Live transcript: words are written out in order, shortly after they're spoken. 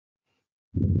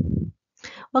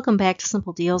Welcome back to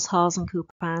Simple Deals, Hauls, and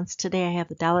Coupons. Today I have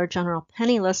the Dollar General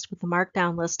penny list with the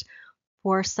markdown list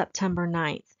for September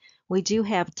 9th. We do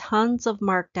have tons of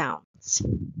markdowns.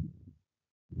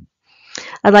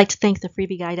 I'd like to thank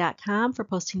thefreebieguy.com for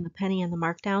posting the penny and the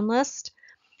markdown list.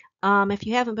 If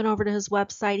you haven't been over to his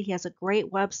website, he has a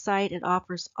great website. It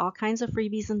offers all kinds of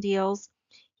freebies and deals.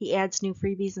 He adds new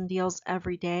freebies and deals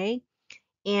every day.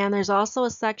 And there's also a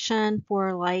section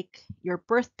for like your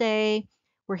birthday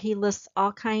where he lists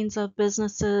all kinds of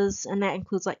businesses, and that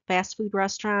includes like fast food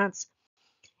restaurants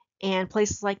and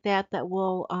places like that that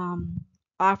will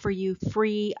offer you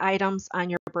free items on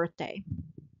your birthday.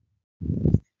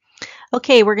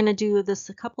 Okay, we're going to do this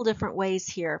a couple different ways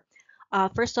here.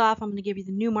 First off, I'm going to give you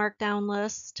the new markdown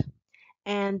list,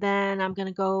 and then I'm going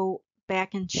to go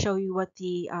back and show you what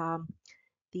the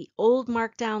old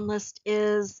markdown list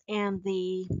is, and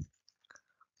the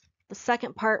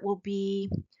second part will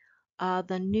be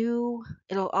the new.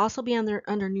 It'll also be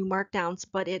under new markdowns,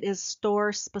 but it is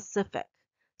store specific.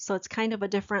 So it's kind of a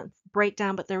different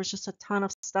breakdown, but there was just a ton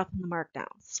of stuff in the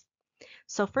markdowns.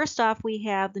 So first off, we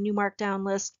have the new markdown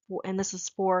list, and this is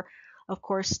for, of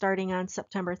course, starting on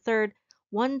September 3rd.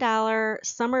 $1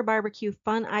 summer barbecue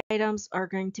fun items are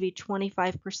going to be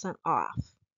 25% off.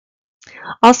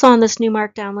 Also on this new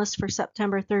markdown list for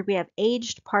September 3rd, we have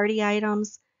aged party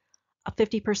items,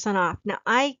 50% off. Now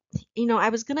I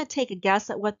was going to take a guess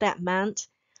at what that meant,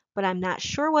 but I'm not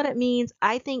sure what it means.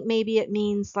 I think maybe it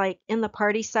means like in the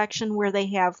party section where they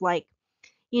have like,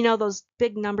 those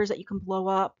big numbers that you can blow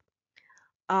up,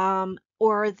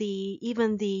 or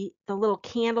even the little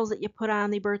candles that you put on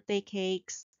the birthday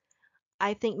cakes.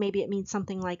 I think maybe it means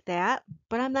something like that,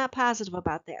 but I'm not positive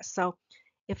about that. So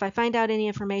if I find out any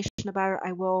information about it,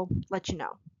 I will let you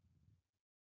know.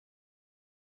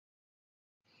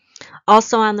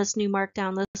 Also on this new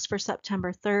markdown list for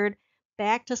September 3rd,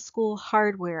 back to school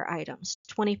hardware items,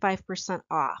 25%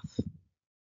 off.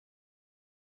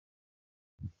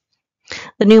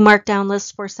 The new markdown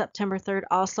list for September 3rd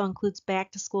also includes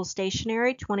back to school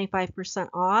stationery, 25%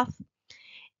 off.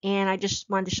 And I just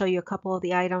wanted to show you a couple of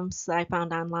the items that I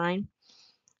found online.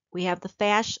 We have the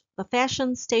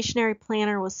fashion stationery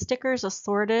planner with stickers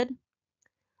assorted,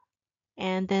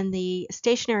 and then the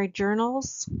stationery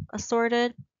journals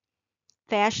assorted,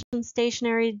 fashion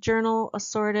stationery journal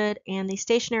assorted, and the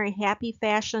stationery happy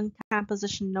fashion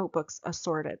composition notebooks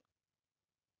assorted.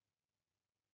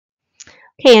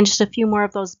 Okay, and just a few more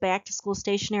of those back to school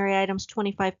stationery items,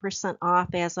 25%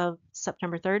 off as of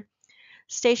September 3rd.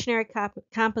 Stationery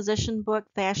composition book,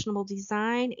 fashionable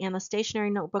design, and the stationery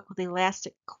notebook with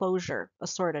elastic closure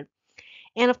assorted.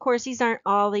 And of course, these aren't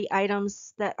all the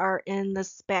items that are in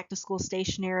this back to school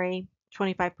stationery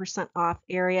 25% off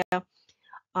area.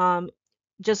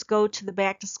 Just go to the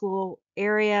back to school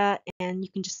area and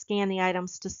you can just scan the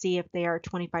items to see if they are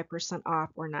 25%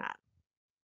 off or not.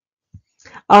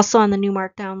 Also on the new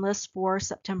markdown list for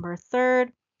September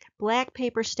 3rd, black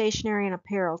paper stationery and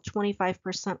apparel,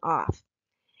 25% off.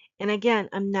 And again,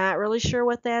 I'm not really sure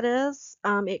what that is.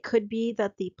 It could be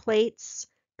that the plates,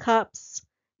 cups,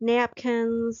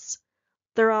 napkins,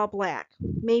 they're all black.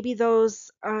 Maybe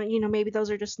those, maybe those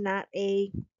are just not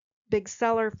a big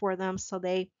seller for them, so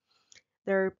they're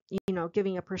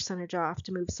giving a percentage off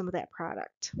to move some of that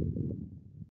product.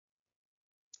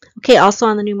 Okay, also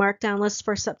on the new markdown list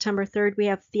for September 3rd, we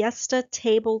have Fiesta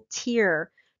Table Tier,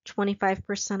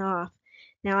 25% off.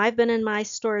 Now I've been in my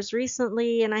stores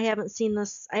recently and I haven't seen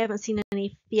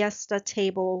any Fiesta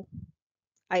table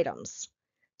items.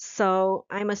 So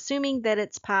I'm assuming that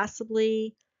it's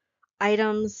possibly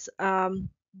items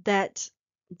that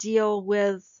deal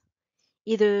with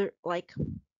either like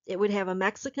it would have a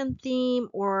Mexican theme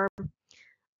or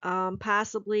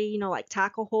possibly, like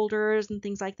taco holders and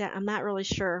things like that. I'm not really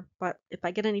sure, but if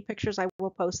I get any pictures, I will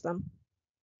post them.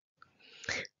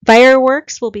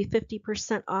 Fireworks will be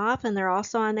 50% off, and they're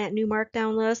also on that new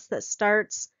markdown list that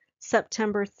starts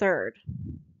September 3rd.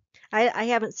 I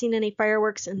haven't seen any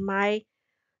fireworks in my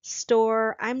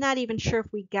store. I'm not even sure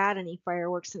if we got any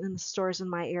fireworks in the stores in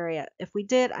my area. If we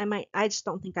did, I just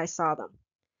don't think I saw them.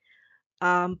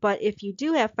 But if you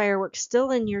do have fireworks still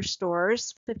in your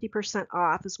stores, 50%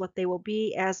 off is what they will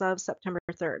be as of September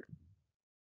 3rd.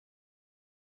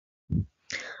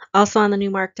 Also on the new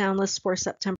markdown list for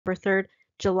September 3rd,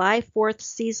 July 4th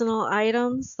seasonal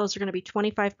items. Those are going to be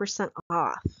 25%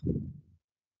 off.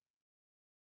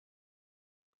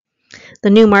 The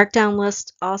new markdown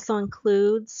list also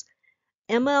includes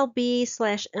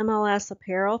MLB/MLS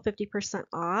apparel, 50%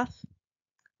 off.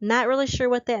 Not really sure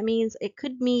what that means. It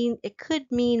could mean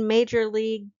Major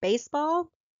League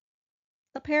Baseball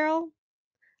apparel.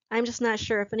 I'm just not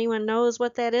sure. If anyone knows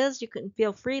what that is, you can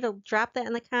feel free to drop that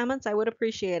in the comments. I would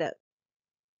appreciate it.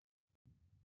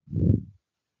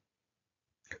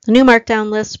 The new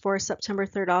markdown list for September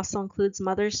 3rd also includes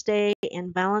Mother's Day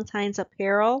and Valentine's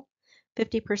apparel,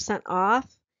 50% off.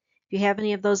 If you have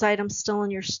any of those items still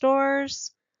in your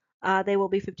stores, they will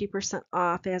be 50%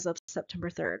 off as of September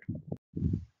 3rd.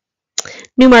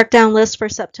 New markdown list for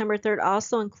September 3rd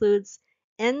also includes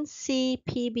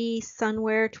NCPB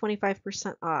Sunwear,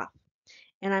 25% off.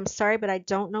 And I'm sorry, but I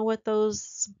don't know what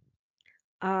those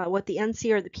what the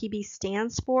NC or the PB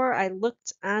stands for. I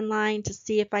looked online to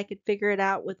see if I could figure it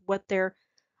out with what their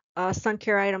sun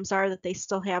care items are that they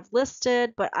still have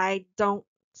listed, but I don't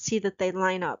see that they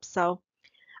line up. So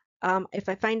if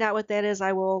I find out what that is,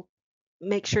 I will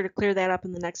make sure to clear that up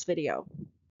in the next video.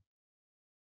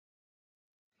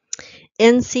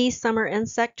 NC Summer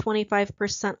Insect,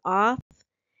 25% off,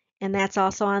 and that's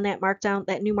also on that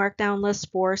new markdown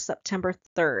list for September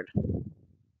 3rd.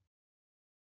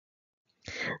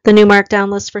 The new markdown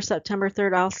list for September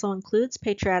 3rd also includes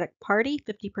Patriotic Party,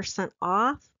 50%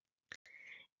 off.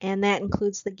 And that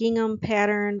includes the gingham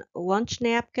pattern lunch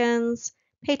napkins,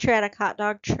 patriotic hot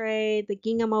dog tray, the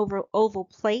gingham oval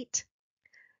plate,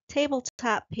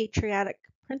 tabletop patriotic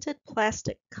printed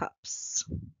plastic cups.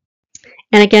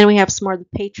 And again, we have some more of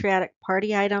the patriotic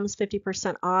party items,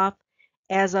 50% off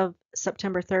as of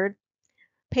September 3rd.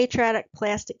 Patriotic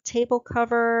plastic table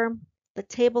cover, the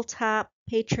tabletop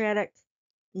patriotic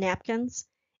napkins,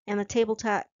 and the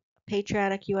tabletop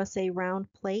patriotic USA round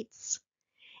plates.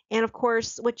 And of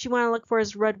course, what you want to look for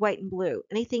is red, white, and blue.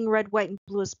 Anything red, white, and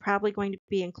blue is probably going to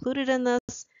be included in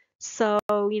this. So,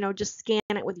 just scan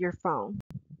it with your phone.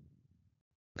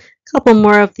 A couple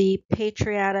more of the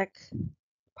Patriotic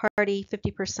Party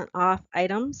 50% off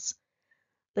items.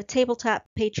 The Tabletop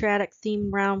Patriotic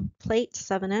Theme Round Plate,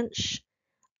 7-inch.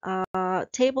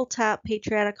 Tabletop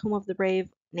Patriotic Home of the Brave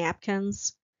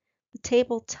napkins. The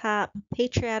Tabletop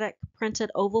Patriotic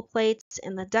Printed Oval Plates,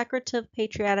 and the Decorative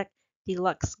Patriotic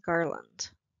Deluxe Garland.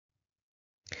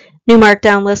 New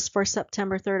markdown list for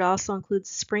September 3rd also includes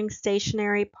Spring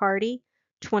Stationery Party,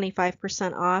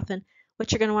 25% off. And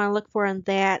what you're going to want to look for in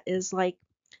that is like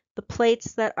the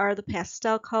plates that are the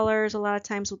pastel colors, a lot of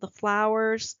times with the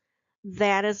flowers.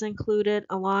 That is included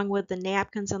along with the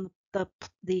napkins and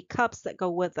the cups that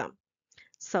go with them.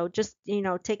 So just,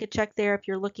 take a check there if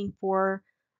you're looking for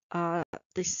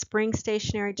the spring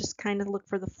stationery. Just kind of look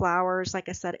for the flowers, like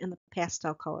I said, in the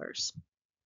pastel colors.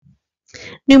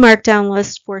 New markdown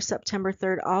list for September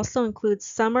 3rd also includes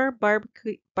summer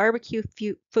barbecue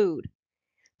food,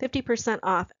 50%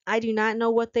 off. I do not know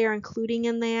what they are including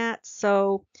in that,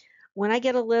 so when I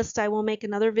get a list, I will make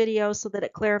another video so that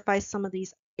it clarifies some of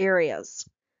these areas.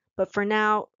 But for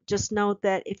now, just note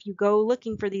that if you go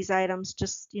looking for these items,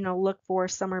 just look for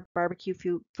summer barbecue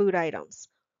food items,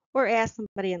 or ask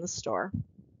somebody in the store.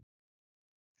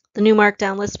 The new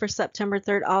markdown list for September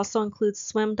 3rd also includes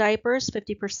swim diapers,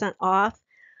 50% off.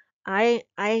 I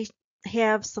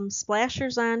have some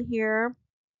splashers on here,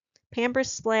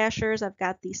 Pampers splashers. I've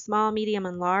got the small, medium,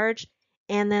 and large,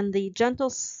 and then the Gentle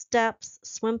Steps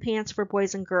swim pants for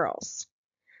boys and girls.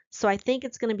 So I think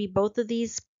it's going to be both of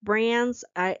these brands.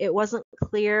 It wasn't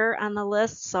clear on the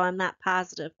list, so I'm not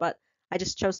positive, but I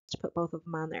just chose to put both of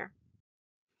them on there.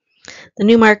 The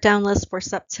new markdown list for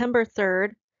September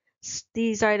 3rd,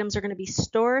 these items are going to be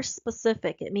store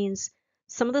specific. It means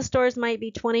some of the stores might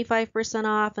be 25%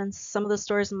 off and some of the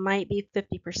stores might be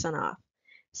 50% off.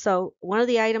 So one of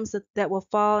the items that will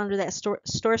fall under that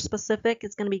store specific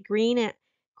is going to be green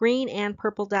and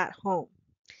purple dot home.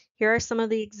 Here are some of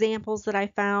the examples that I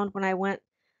found when I went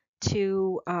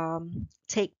to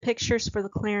take pictures for the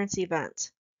clearance event.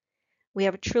 We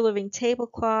have a True Living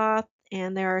tablecloth,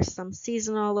 and there are some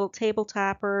seasonal little table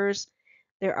toppers.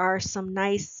 There are some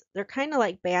nice, they're kind of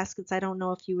like baskets. I don't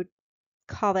know if you would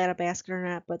call that a basket or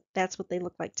not, but that's what they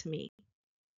look like to me.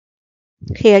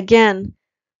 Okay, again,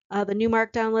 the new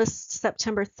markdown list,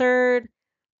 September 3rd.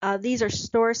 These are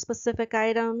store-specific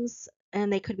items,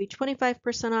 and they could be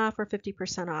 25% off or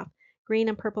 50% off. Green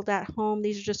and purple dot home.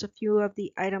 These are just a few of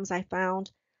the items I found.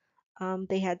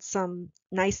 They had some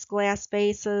nice glass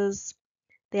vases.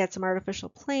 They had some artificial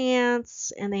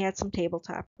plants, and they had some table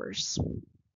toppers.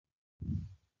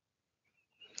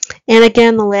 And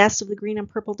again, the last of the green and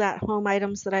purple dot home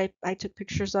items that I took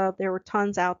pictures of. There were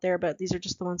tons out there, but these are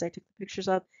just the ones I took the pictures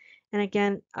of. And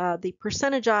again, the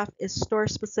percentage off is store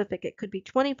specific. It could be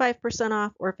 25%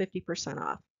 off or 50%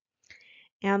 off.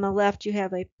 And on the left, you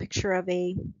have a picture of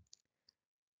I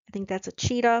think that's a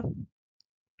cheetah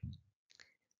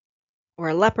or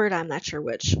a leopard, I'm not sure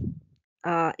which.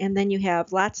 And then you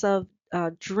have lots of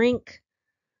drink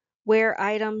ware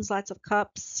items, lots of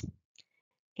cups.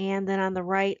 And then on the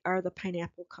right are the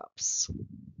pineapple cups.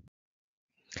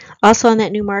 Also on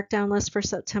that new markdown list for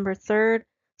September 3rd,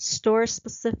 store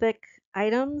specific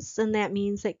items, and that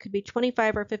means it could be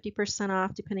 25 or 50%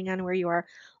 off depending on where you are,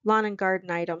 lawn and garden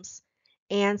items.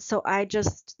 And so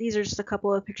these are just a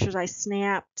couple of pictures I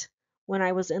snapped when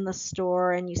I was in the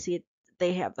store, and you see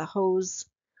they have the hose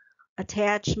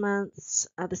attachments,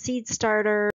 the seed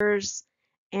starters,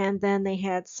 and then they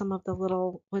had some of the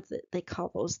little, they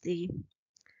call those, the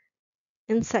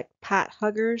insect pot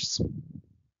huggers,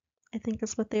 I think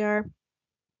is what they are.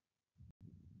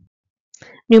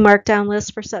 New markdown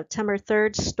list for September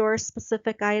 3rd, store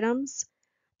specific items,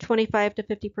 25 to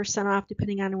 50% off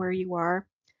depending on where you are.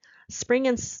 Spring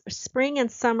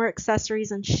and summer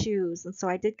accessories and shoes. And so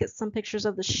I did get some pictures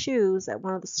of the shoes at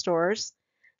one of the stores.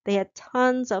 They had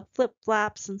tons of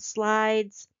flip-flops and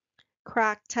slides,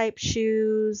 Croc type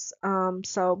shoes.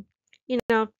 So,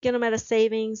 get them at a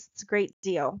savings. It's a great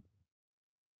deal.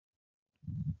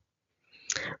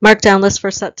 Markdown list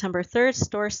for September 3rd,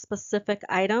 store specific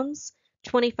items,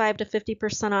 25 to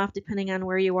 50% off depending on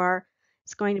where you are.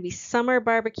 It's going to be summer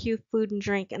barbecue food and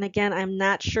drink. And again, I'm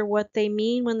not sure what they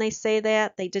mean when they say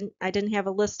that. I didn't have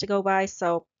a list to go by,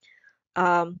 so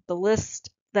the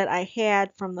list that I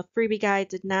had from the freebie guide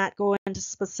did not go into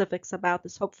specifics about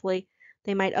this. Hopefully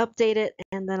they might update it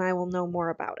and then I will know more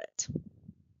about it.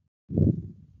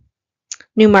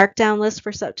 New markdown list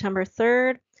for September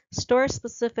 3rd. Store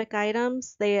specific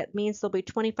items. It means they'll be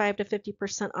 25 to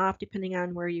 50% off depending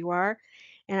on where you are.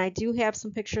 And I do have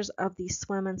some pictures of the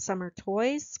swim and summer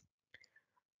toys.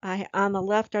 On the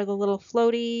left are the little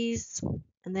floaties,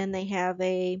 and then they have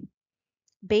a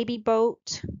baby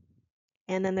boat,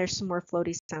 and then there's some more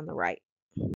floaties on the right.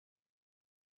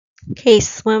 Okay,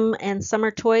 swim and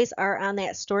summer toys are on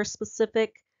that store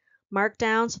specific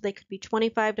markdown, so they could be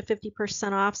 25 to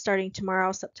 50% off starting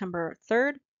tomorrow, September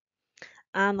 3rd.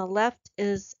 On the left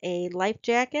is a life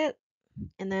jacket,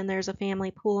 and then there's a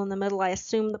family pool in the middle. I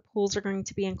assume the pools are going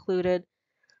to be included.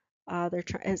 I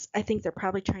think they're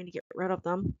probably trying to get rid of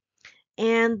them.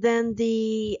 And then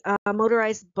the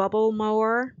motorized bubble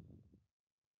mower.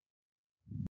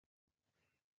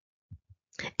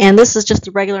 And this is just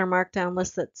a regular markdown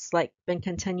list that's been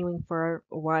continuing for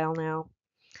a while now.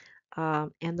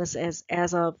 And this is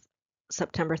as of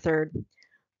September 3rd.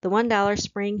 The $1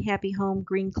 Spring Happy Home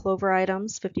Green Clover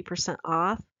items, 50%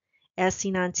 off. As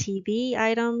seen on TV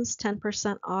items,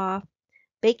 10% off.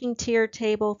 Baking tier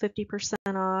table, 50%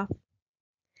 off.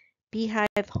 Beehive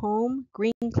Home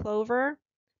Green Clover,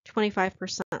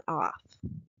 25% off.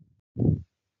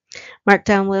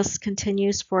 Markdown list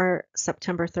continues for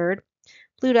September 3rd.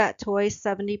 Blue Dot Toys,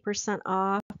 70%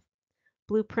 off.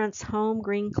 Blueprints Home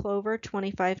Green Clover,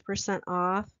 25%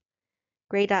 off.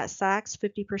 Gray Dot Socks,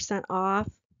 50% off.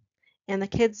 And the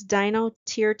Kids Dino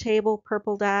Tier Table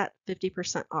Purple Dot,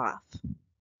 50% off.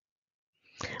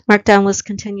 Markdown list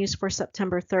continues for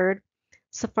September 3rd.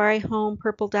 Safari Home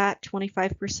Purple Dot,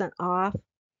 25% off.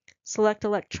 Select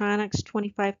Electronics,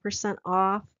 25%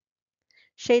 off.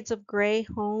 Shades of Gray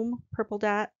Home Purple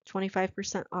Dot,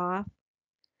 25% off.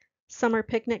 Summer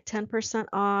Picnic, 10%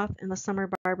 off. And the Summer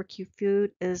Barbecue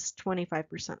Food is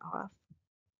 25% off.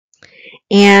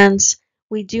 And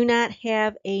we do not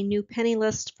have a new penny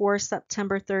list for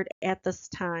September 3rd at this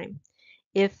time.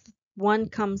 If one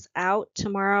comes out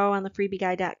tomorrow on the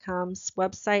freebieguy.com's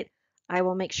website, I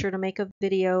will make sure to make a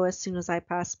video as soon as I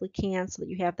possibly can so that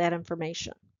you have that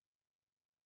information.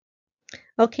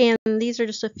 Okay, and these are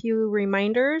just a few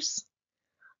reminders.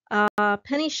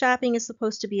 Penny shopping is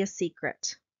supposed to be a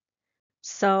secret.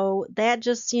 So that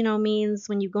just, means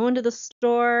when you go into the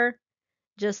store,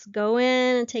 just go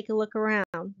in and take a look around.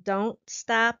 Don't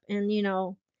stop and,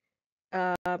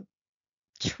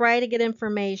 try to get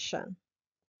information.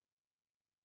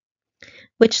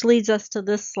 Which leads us to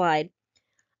this slide.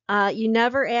 You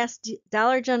never ask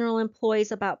Dollar General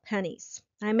employees about pennies.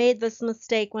 I made this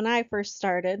mistake when I first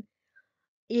started,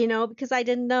 because I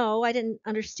didn't know, I didn't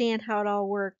understand how it all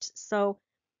worked. So,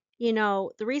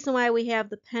 the reason why we have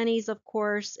the pennies, of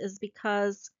course, is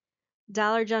because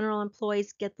Dollar General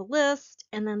employees get the list,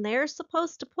 and then they're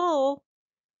supposed to pull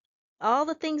all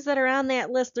the things that are on that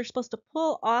list. They're supposed to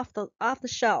pull off the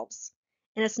shelves,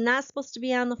 and it's not supposed to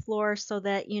be on the floor so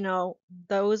that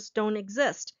those don't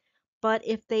exist. But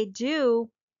if they don't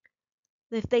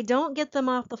get them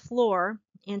off the floor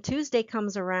and Tuesday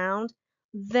comes around,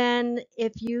 then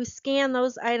if you scan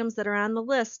those items that are on the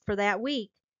list for that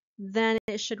week, then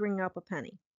it should ring up a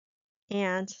penny.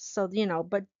 And so,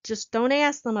 but just don't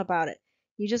ask them about it.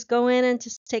 You just go in and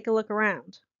just take a look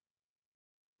around.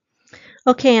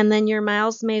 Okay, and then your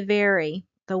miles may vary.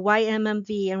 the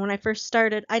YMMV. And when I first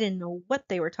started, I didn't know what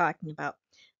they were talking about.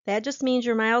 That just means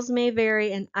your miles may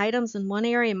vary, and items in one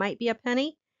area might be a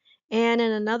penny, and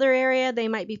in another area they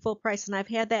might be full price. And I've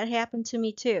had that happen to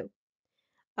me too.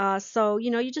 So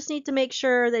you just need to make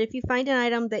sure that if you find an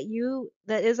item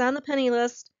that is on the penny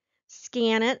list,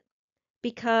 scan it,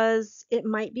 because it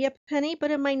might be a penny, but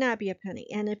it might not be a penny.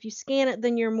 And if you scan it,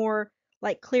 then you're more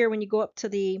like clear when you go up to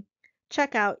the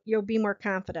checkout, you'll be more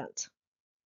confident.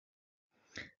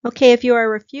 Okay, if you are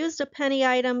refused a penny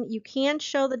item, you can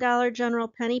show the Dollar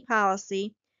General penny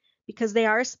policy, because they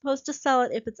are supposed to sell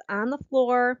it if it's on the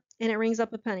floor and it rings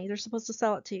up a penny. They're supposed to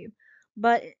sell it to you.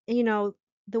 But,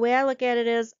 the way I look at it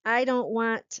is I don't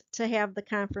want to have the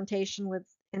confrontation with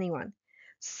anyone.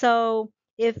 So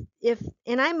if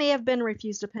and I may have been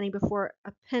refused a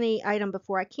penny item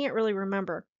before. I can't really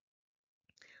remember.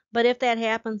 But if that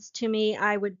happens to me,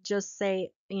 I would just say,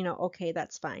 okay,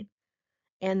 that's fine.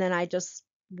 And then I just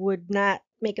would not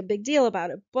make a big deal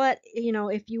about it. But,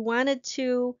 if you wanted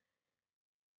to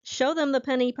show them the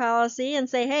penny policy and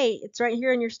say, hey, it's right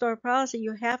here in your store policy,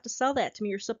 you have to sell that to me,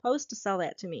 you're supposed to sell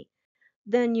that to me,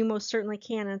 then you most certainly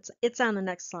can. It's on the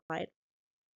next slide.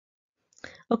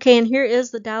 Okay, and here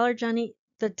is the Dollar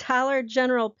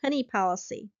General penny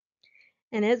policy.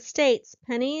 And it states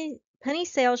penny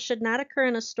sales should not occur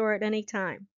in a store at any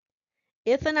time.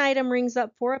 If an item rings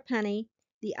up for a penny,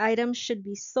 the item should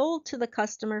be sold to the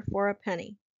customer for a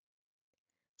penny.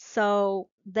 So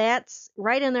that's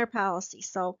right in their policy.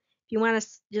 So if you want to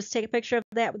just take a picture of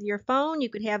that with your phone, you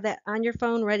could have that on your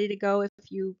phone ready to go if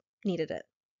you needed it.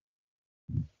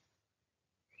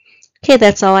 Okay,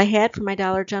 that's all I had for my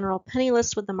Dollar General penny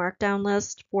list with the markdown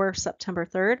list for September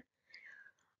 3rd.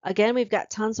 Again, we've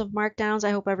got tons of markdowns. I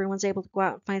hope everyone's able to go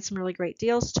out and find some really great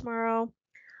deals tomorrow.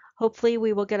 Hopefully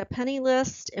we will get a penny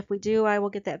list. If we do, I will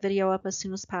get that video up as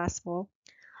soon as possible.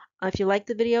 If you like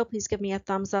the video, please give me a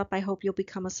thumbs up. I hope you'll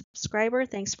become a subscriber.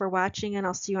 Thanks for watching, and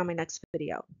I'll see you on my next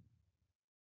video.